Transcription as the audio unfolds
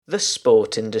The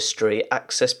Sport Industry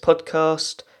Access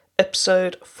Podcast,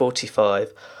 Episode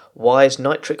 45. Why is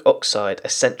nitric oxide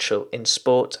essential in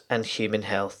sport and human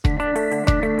health?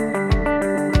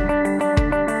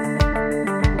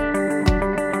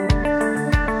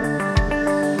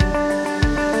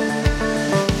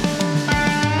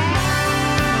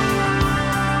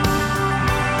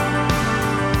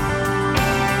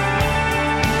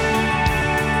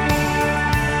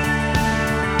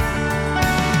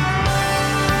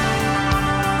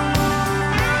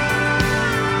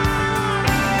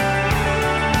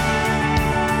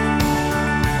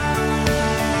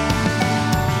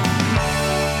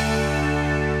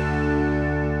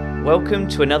 Welcome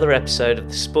to another episode of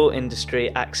the Sport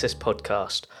Industry Access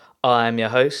Podcast. I am your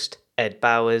host, Ed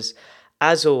Bowers.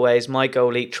 As always, my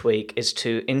goal each week is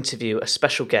to interview a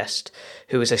special guest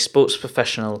who is a sports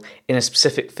professional in a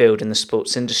specific field in the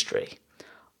sports industry.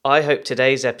 I hope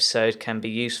today's episode can be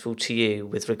useful to you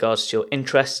with regards to your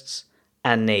interests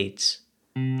and needs.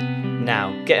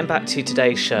 Now, getting back to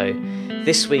today's show,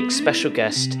 this week's special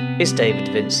guest is David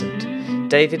Vincent.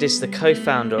 David is the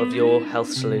co-founder of Your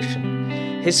Health Solution.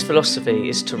 His philosophy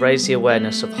is to raise the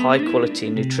awareness of high-quality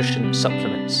nutrition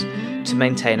supplements to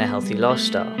maintain a healthy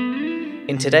lifestyle.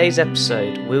 In today's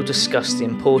episode, we'll discuss the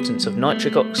importance of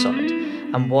nitric oxide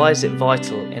and why is it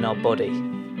vital in our body.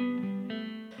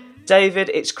 David,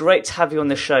 it's great to have you on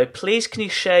the show. Please, can you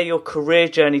share your career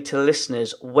journey to the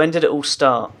listeners? When did it all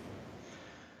start?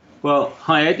 Well,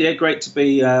 hi Ed. Yeah, great to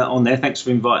be on there. Thanks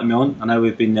for inviting me on. I know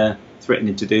we've been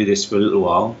threatening to do this for a little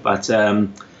while, but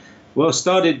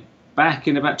started back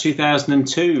in about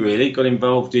 2002, really. Got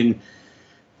involved in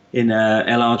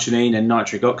L-arginine and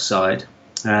nitric oxide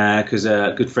because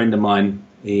a good friend of mine,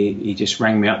 he just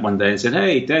rang me up one day and said,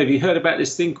 "Hey, Dave, you heard about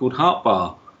this thing called Heart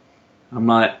Bar?" I'm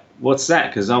like, "What's that?"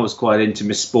 Because I was quite into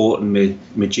my sport and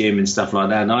my gym and stuff like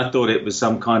that, and I thought it was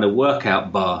some kind of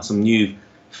workout bar, some new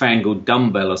fangled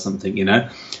dumbbell or something, you know.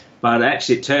 But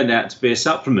actually, it turned out to be a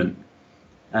supplement.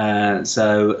 I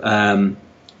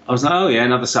was like, oh yeah,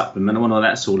 another supplement. I wonder what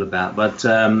that's all about. But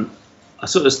I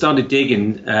sort of started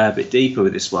digging a bit deeper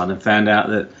with this one and found out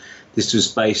that this was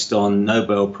based on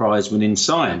Nobel Prize winning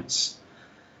science.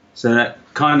 So that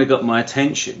kind of got my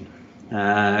attention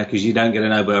because you don't get a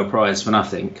Nobel Prize for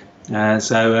nothing.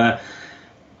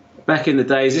 Back in the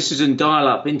days, this was in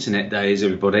dial-up internet days,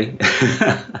 everybody.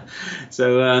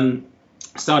 So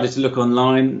started to look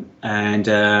online and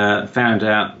found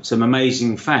out some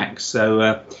amazing facts.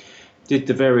 So did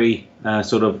the very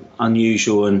sort of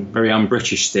unusual and very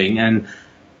un-British thing and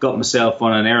got myself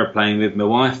on an aeroplane with my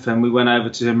wife and we went over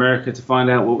to America to find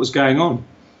out what was going on.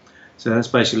 So that's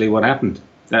basically what happened.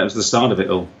 That was the start of it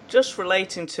all. Just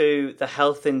relating to the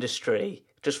health industry,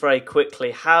 just very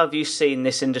quickly, how have you seen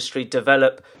this industry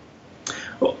develop?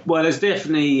 Well, there's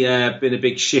definitely been a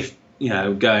big shift,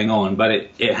 going on, but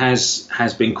it has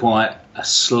been quite a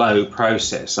slow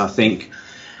process. I think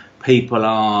people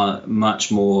are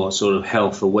much more sort of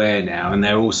health aware now, and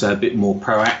they're also a bit more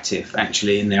proactive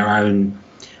actually in their own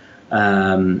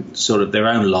sort of their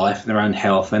own life, their own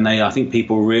health. And I think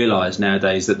people realise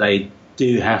nowadays that they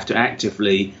do have to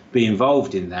actively be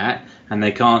involved in that, and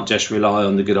they can't just rely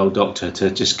on the good old doctor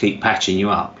to just keep patching you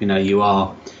up. You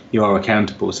are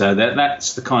accountable. So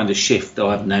that's the kind of shift that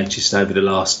I've noticed over the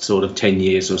last sort of 10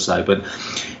 years or so. But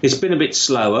it's been a bit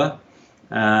slower.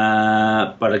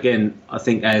 But again, I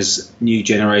think as new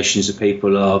generations of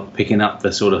people are picking up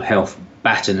the sort of health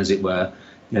baton, as it were,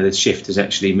 the shift has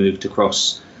actually moved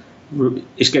across.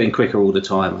 It's getting quicker all the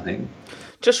time, I think.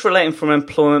 Just relating from an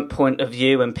employment point of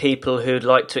view and people who'd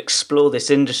like to explore this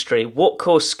industry, what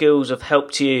core skills have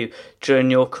helped you during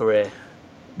your career?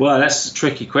 Well, that's a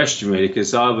tricky question, really,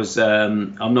 because I was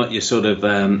I'm not your sort of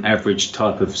average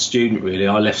type of student, really.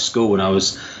 I left school when I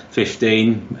was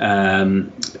 15,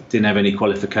 didn't have any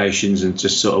qualifications and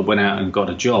just sort of went out and got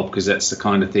a job because that's the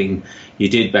kind of thing you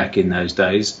did back in those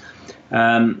days.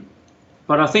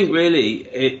 But I think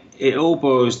really it all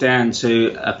boils down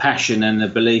to a passion and a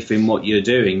belief in what you're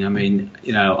doing. I mean,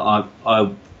 I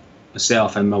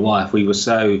myself and my wife, we were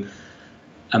so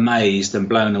amazed and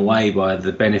blown away by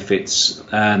the benefits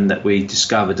that we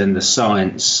discovered and the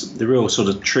science, the real sort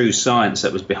of true science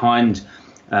that was behind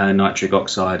nitric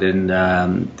oxide and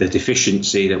the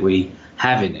deficiency that we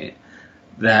have in it,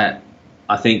 that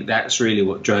I think that's really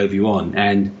what drove you on.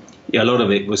 And a lot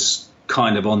of it was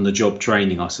kind of on the job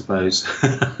training, I suppose.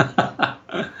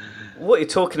 What you're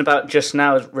talking about just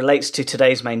now relates to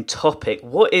today's main topic.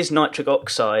 What is nitric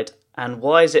oxide and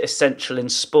why is it essential in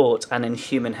sport and in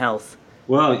human health?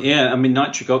 Well, yeah, I mean,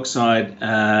 nitric oxide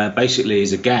basically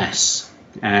is a gas,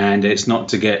 and it's not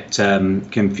to get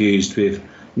confused with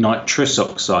nitrous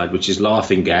oxide, which is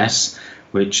laughing gas,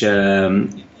 which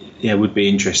would be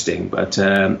interesting. But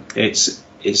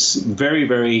it's very,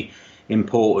 very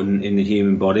important in the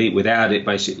human body. Without it,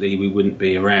 basically, we wouldn't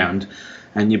be around.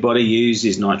 And your body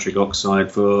uses nitric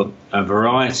oxide for a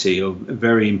variety of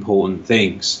very important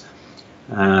things.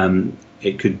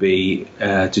 It could be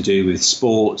to do with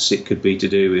sports. It could be to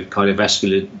do with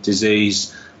cardiovascular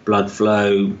disease, blood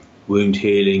flow, wound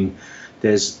healing.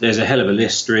 There's a hell of a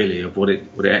list, really, of what it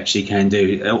actually can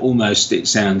do. Almost, it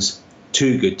sounds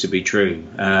too good to be true.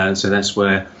 So that's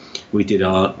where we did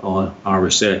our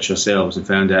research ourselves and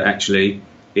found out actually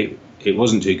it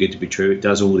wasn't too good to be true. It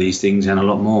does all these things and a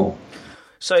lot more.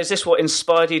 So is this what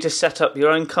inspired you to set up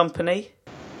your own company?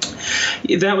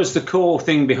 Yeah, that was the core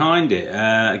thing behind it.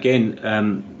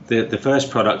 The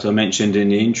first product I mentioned in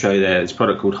the intro there, this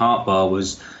product called Heart Bar,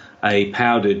 was a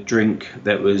powdered drink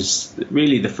that was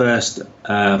really the first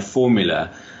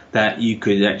formula that you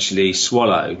could actually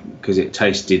swallow because it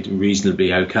tasted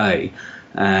reasonably okay.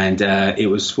 And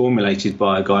it was formulated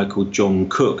by a guy called John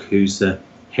Cook, who's the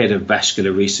head of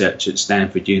vascular research at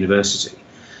Stanford University.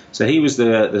 So he was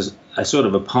a sort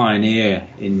of a pioneer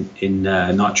in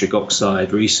nitric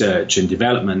oxide research and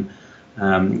development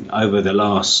over the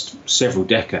last several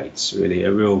decades, really,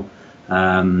 a real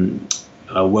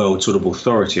a world sort of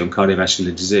authority on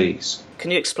cardiovascular disease.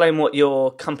 Can you explain what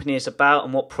your company is about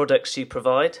and what products you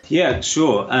provide? Yeah,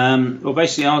 sure. Well,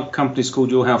 basically, our company is called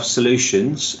Your Health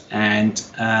Solutions, and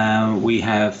we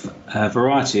have a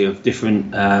variety of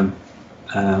different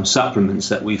supplements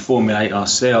that we formulate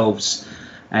ourselves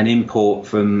and import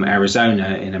from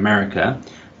Arizona in America.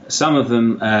 Some of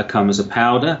them come as a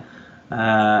powder,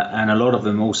 and a lot of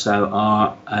them also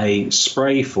are a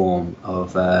spray form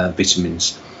of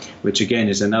vitamins, which again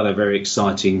is another very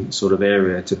exciting sort of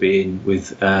area to be in, with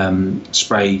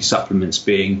spray supplements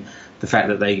being the fact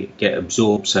that they get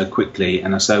absorbed so quickly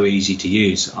and are so easy to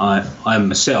use. I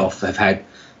myself have had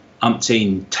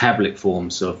umpteen tablet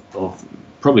forms of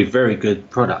probably very good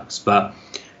products, but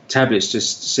tablets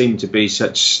just seem to be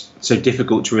so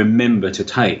difficult to remember to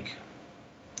take.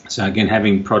 So again,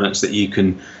 having products that you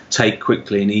can take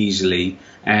quickly and easily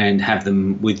and have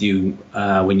them with you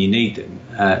when you need them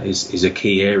is a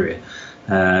key area.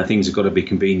 Things have got to be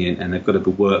convenient and they've got to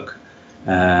work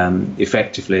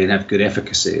effectively and have good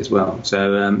efficacy as well.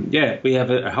 So we have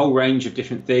a whole range of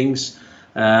different things.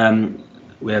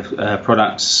 We have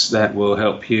products that will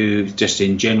help you just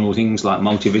in general things like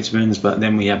multivitamins, but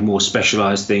then we have more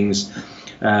specialised things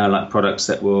like products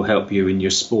that will help you in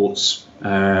your sports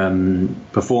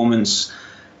performance,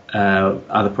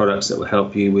 other products that will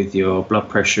help you with your blood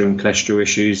pressure and cholesterol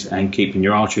issues and keeping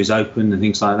your arteries open and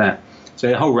things like that.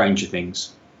 So a whole range of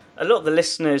things. A lot of the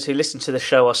listeners who listen to the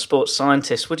show are sports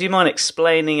scientists. Would you mind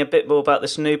explaining a bit more about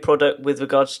this new product with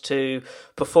regards to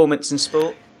performance in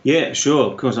sport? Yeah,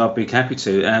 sure. Of course, I'll be happy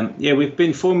to. We've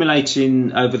been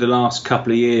formulating over the last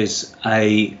couple of years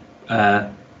a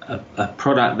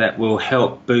product that will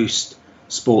help boost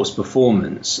sports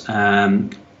performance.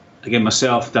 Again,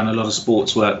 myself, done a lot of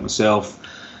sports work myself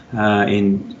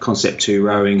in Concept 2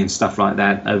 rowing and stuff like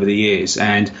that over the years,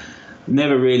 and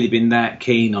never really been that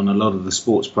keen on a lot of the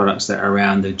sports products that are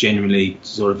around. They're generally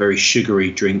sort of very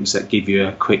sugary drinks that give you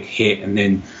a quick hit and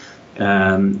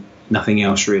then nothing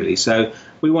else really. So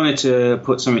we wanted to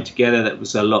put something together that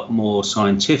was a lot more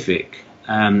scientific.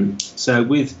 So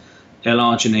with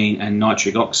L-arginine and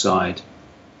nitric oxide,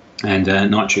 and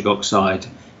nitric oxide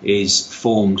is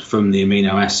formed from the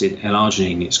amino acid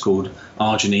L-arginine. It's called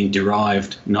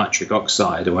arginine-derived nitric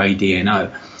oxide, or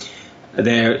ADNO.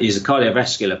 There is a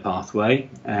cardiovascular pathway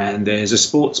and there's a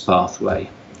sports pathway,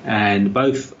 and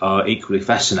both are equally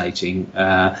fascinating.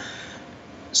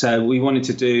 So we wanted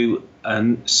to do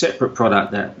a separate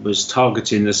product that was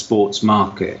targeting the sports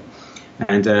market,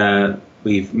 and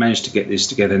we've managed to get this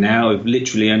together now. We've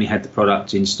literally only had the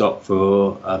product in stock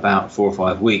for about 4 or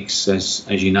 5 weeks, as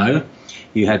you know.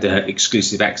 You had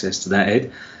exclusive access to that,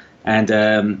 Ed,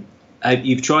 and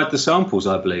you've tried the samples,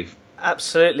 I believe.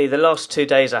 Absolutely. The last 2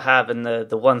 days I have, and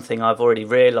the one thing I've already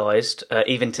realised,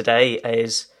 even today,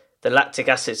 is the lactic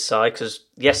acid side, because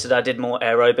yesterday I did more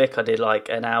aerobic. I did like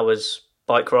an hour's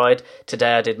bike ride.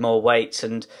 Today I did more weights,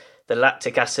 and the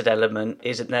lactic acid element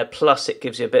isn't there. Plus, it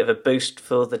gives you a bit of a boost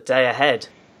for the day ahead.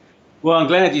 Well, I'm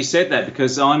glad you said that,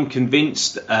 because I'm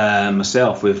convinced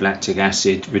myself with lactic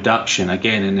acid reduction,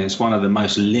 again, and it's one of the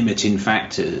most limiting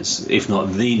factors, if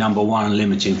not the number one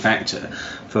limiting factor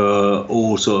for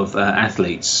all sort of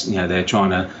athletes. You know, they're trying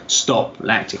to stop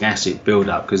lactic acid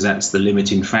build-up because that's the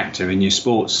limiting factor in your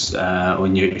sports,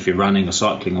 if you're running or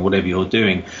cycling or whatever you're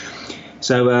doing.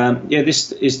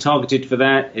 This is targeted for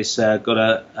that. It's got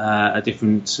a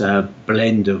different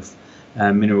blend of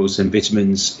minerals and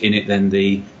vitamins in it than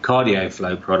the Cardio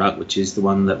Flow product, which is the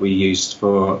one that we used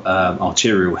for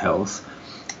arterial health.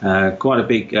 Quite a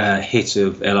big hit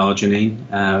of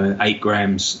L-arginine, 8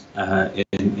 grams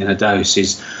in a dose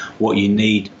is what you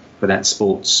need for that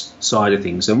sports side of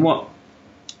things. And what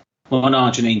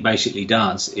arginine basically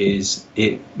does is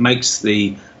it makes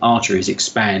the arteries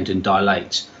expand and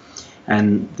dilate.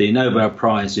 And the Nobel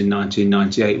Prize in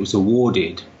 1998 was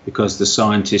awarded because the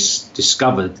scientists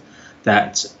discovered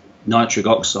that nitric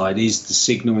oxide is the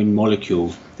signalling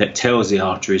molecule that tells the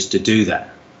arteries to do that.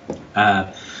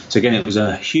 So again, it was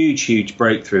a huge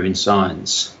breakthrough in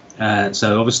science.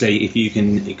 So obviously, if you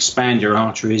can expand your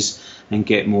arteries and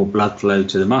get more blood flow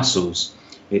to the muscles,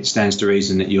 it stands to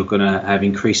reason that you're going to have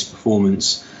increased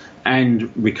performance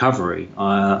and recovery.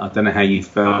 I don't know how you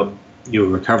felt your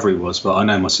recovery was, but I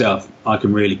know myself, I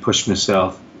can really push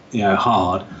myself,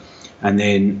 hard, and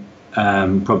then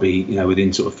probably,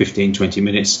 within sort of 15, 20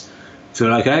 minutes,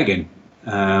 feel okay again.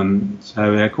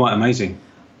 So quite amazing.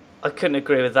 I couldn't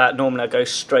agree with that. Normally I go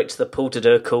straight to the pool to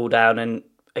do a cool down, and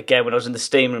again, when I was in the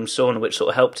steam room sauna, which sort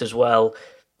of helped as well,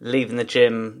 leaving the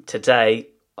gym today,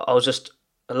 I was just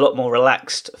a lot more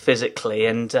relaxed physically.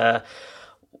 And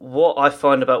what I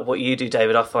find about what you do,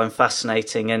 David, I find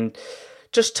fascinating. And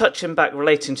just touching back,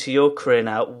 relating to your career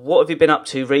now, what have you been up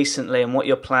to recently and what are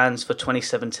your plans for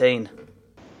 2017?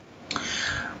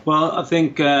 Well, I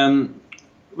think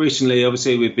recently,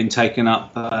 obviously, we've been taking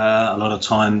up a lot of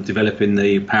time developing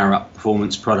the Power Up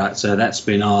Performance product. So that's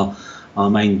been our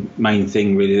main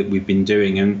thing really that we've been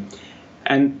doing.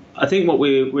 And I think what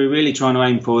we're really trying to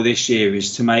aim for this year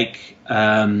is to make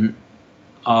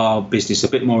our business a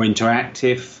bit more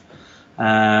interactive.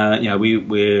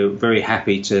 We're very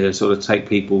happy to sort of take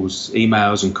people's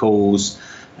emails and calls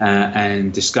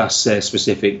and discuss their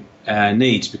specific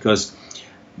needs, because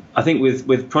I think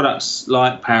with products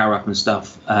like Power Up and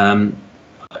stuff, I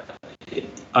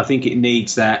think it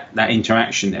needs that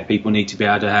interaction there. People need to be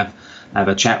able to have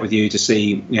a chat with you to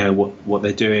see what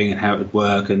they're doing and how it would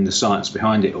work and the science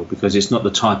behind it all, because it's not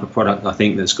the type of product I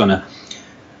think that's going to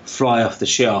fly off the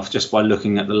shelf just by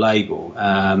looking at the label.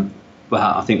 But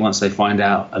I think once they find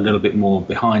out a little bit more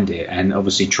behind it and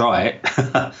obviously try it,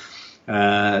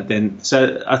 then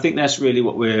so I think that's really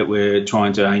what we're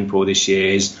trying to aim for this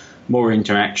year, is more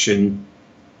interaction.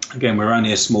 Again, we're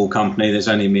only a small company. There's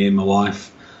only me and my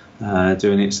wife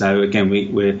doing it. So again,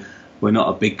 we're not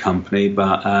a big company,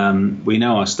 but we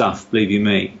know our stuff, believe you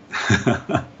me.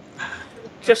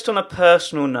 Just on a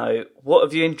personal note, what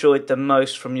have you enjoyed the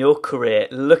most from your career,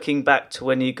 looking back to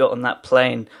when you got on that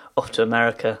plane off to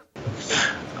America?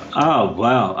 Oh,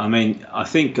 wow. I mean, I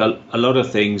think a lot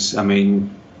of things. I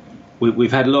mean,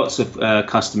 we've had lots of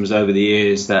customers over the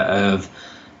years that have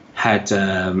had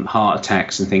heart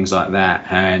attacks and things like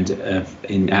that,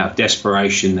 and out of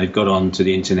desperation, they've got onto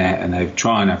the internet and they're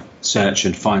trying to search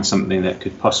and find something that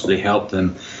could possibly help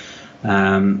them.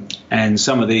 And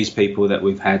some of these people that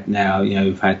we've had now,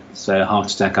 who've had, say, a heart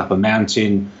attack up a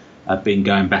mountain, have been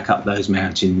going back up those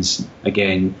mountains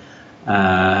again.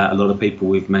 A lot of people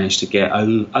we've managed to get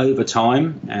over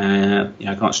time.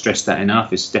 I can't stress that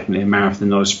enough. It's definitely a marathon,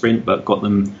 not a sprint, but got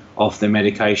them off their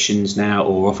medications now,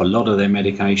 or off a lot of their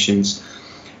medications.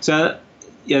 So,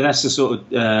 that's the sort of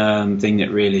thing that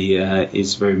really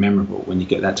is very memorable when you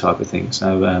get that type of thing.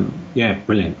 So,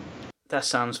 brilliant. That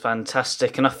sounds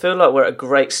fantastic. And I feel like we're at a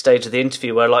great stage of the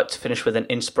interview where I'd like to finish with an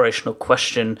inspirational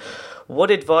question. What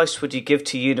advice would you give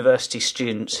to university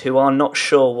students who are not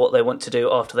sure what they want to do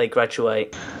after they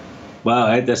graduate? Well,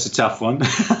 Ed, that's a tough one.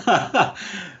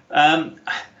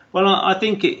 Well, I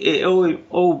think it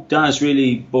all does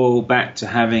really boil back to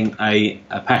having a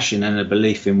passion and a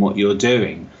belief in what you're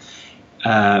doing.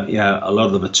 A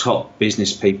lot of the top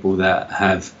business people that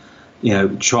have,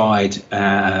 tried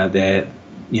their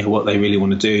what they really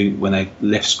want to do when they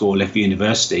left school, left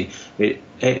university,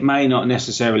 it may not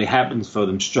necessarily happen for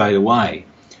them straight away,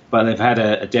 but they've had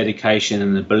a dedication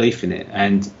and a belief in it.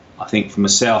 And I think for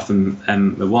myself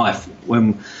and my wife,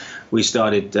 when we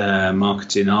started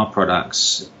marketing our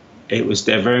products,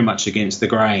 they're very much against the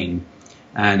grain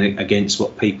and against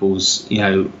what people's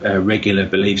regular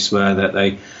beliefs were, that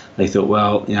they thought,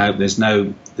 well, there's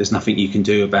nothing you can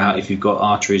do about if you've got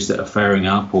arteries that are flaring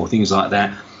up or things like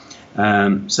that.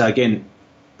 So again,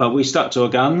 but we stuck to our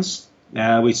guns.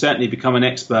 We certainly become an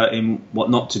expert in what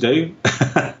not to do.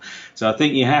 So I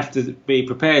think you have to be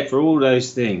prepared for all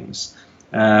those things.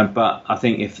 But I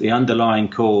think if the underlying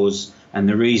cause and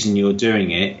the reason you're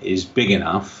doing it is big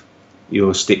enough,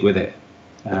 you'll stick with it.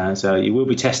 So you will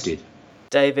be tested.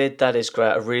 David, that is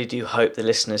great. I really do hope the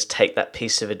listeners take that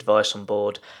piece of advice on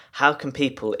board. How can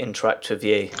people interact with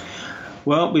you?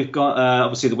 Well, we've got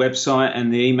obviously the website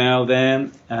and the email there.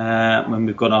 When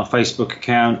we've got our Facebook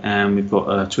account and we've got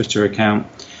a Twitter account.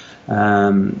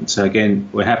 So again,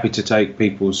 we're happy to take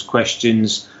people's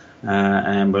questions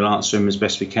and we'll answer them as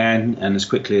best we can and as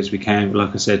quickly as we can.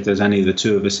 Like I said, there's only the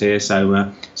two of us here,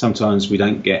 so sometimes we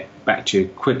don't get back to you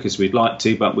quick as we'd like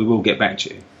to, but we will get back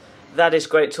to you. That is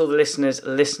great to all the listeners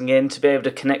listening in, to be able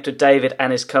to connect with David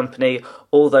and his company.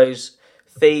 All those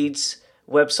feeds,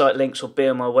 website links will be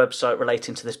on my website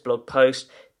relating to this blog post.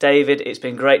 David, it's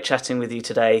been great chatting with you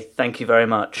today. Thank you very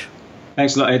much.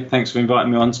 Thanks a lot, Ed. Thanks for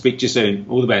inviting me on. Speak to you soon.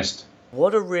 All the best.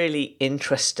 What a really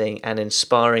interesting and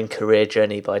inspiring career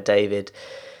journey by David.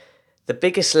 The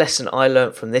biggest lesson I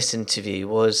learnt from this interview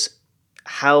was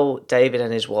how David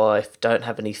and his wife don't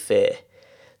have any fear.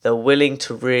 They're willing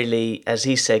to really, as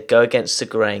he said, go against the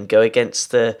grain, go against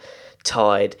the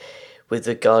tide with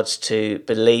regards to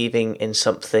believing in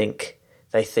something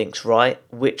they think's right,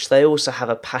 which they also have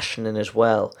a passion in as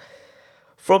well.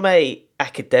 From a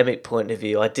academic point of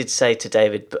view, I did say to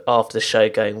David after the show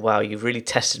going, wow, you've really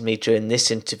tested me during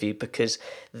this interview, because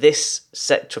this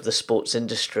sector of the sports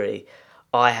industry,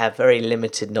 I have very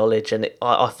limited knowledge and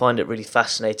I find it really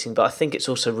fascinating, but I think it's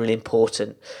also really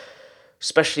important,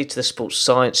 especially to the sports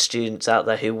science students out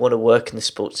there who want to work in the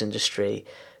sports industry.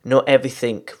 Not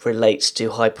everything relates to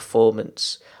high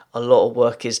performance. A lot of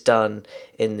work is done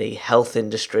in the health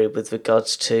industry with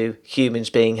regards to humans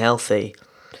being healthy.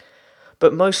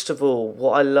 But most of all,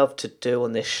 what I love to do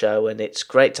on this show, and it's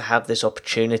great to have this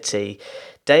opportunity,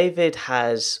 David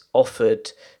has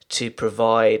offered to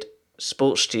provide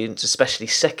sports students, especially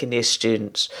second year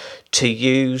students, to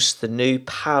use the new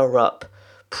Power Up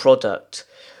product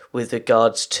with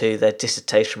regards to their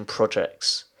dissertation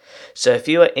projects. So if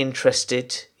you are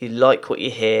interested, you like what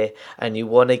you hear and you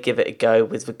want to give it a go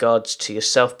with regards to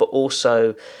yourself but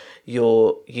also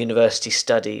your university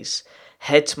studies,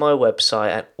 head to my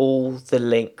website and all the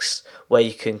links where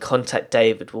you can contact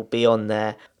David will be on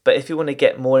there. But if you want to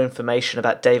get more information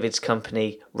about David's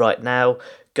company right now,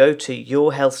 go to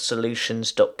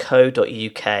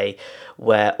yourhealthsolutions.co.uk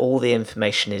where all the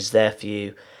information is there for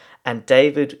you. And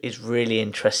David is really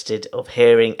interested of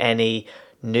hearing any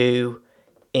new,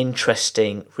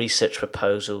 interesting research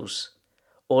proposals.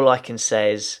 All I can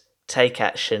say is take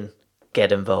action,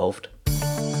 get involved.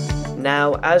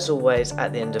 Now, as always,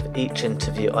 at the end of each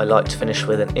interview, I like to finish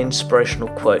with an inspirational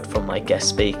quote from my guest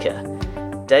speaker.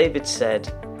 David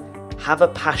said, have a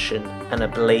passion and a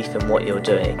belief in what you're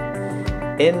doing.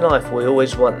 In life, we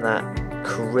always want that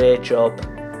career job,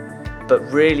 but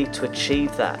really to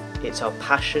achieve that, it's our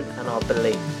passion and our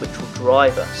belief which will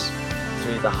drive us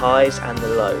through the highs and the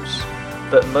lows.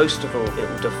 But most of all, it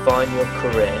will define your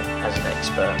career as an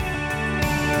expert.